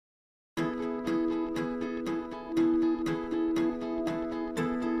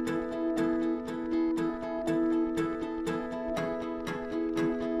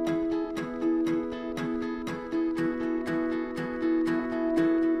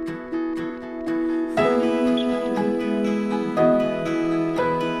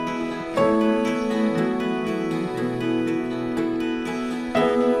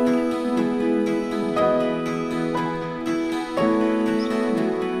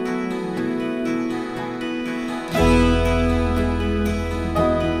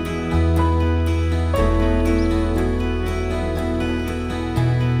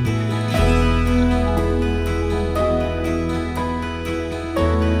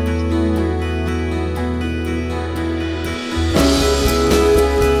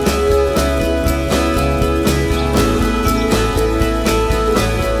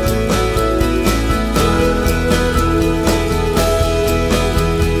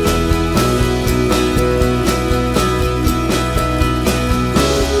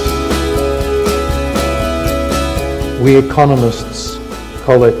We economists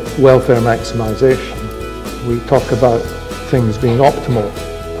call it welfare maximization. We talk about things being optimal,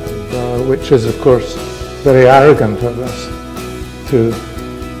 and, which is, of course, very arrogant of us to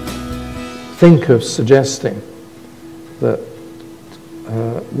think of suggesting that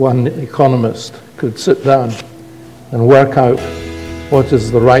one economist could sit down and work out what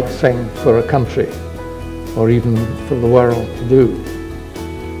is the right thing for a country or even for the world to do.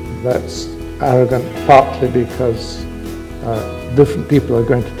 That's arrogant partly because different people are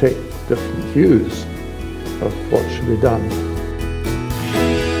going to take different views of what should be done.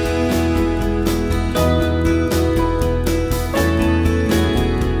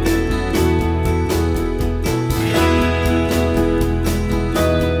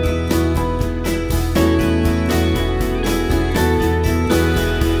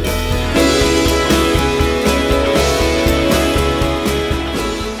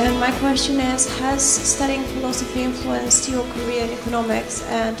 My question is, has studying philosophy influenced your career in economics,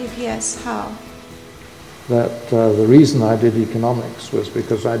 and if yes, how? The reason I did economics was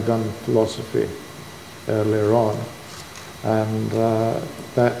because I'd done philosophy earlier on, and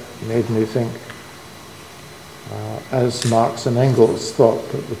that made me think, as Marx and Engels thought,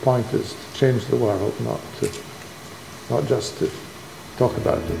 that the point is to change the world, not just to talk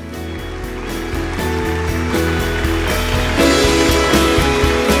about it.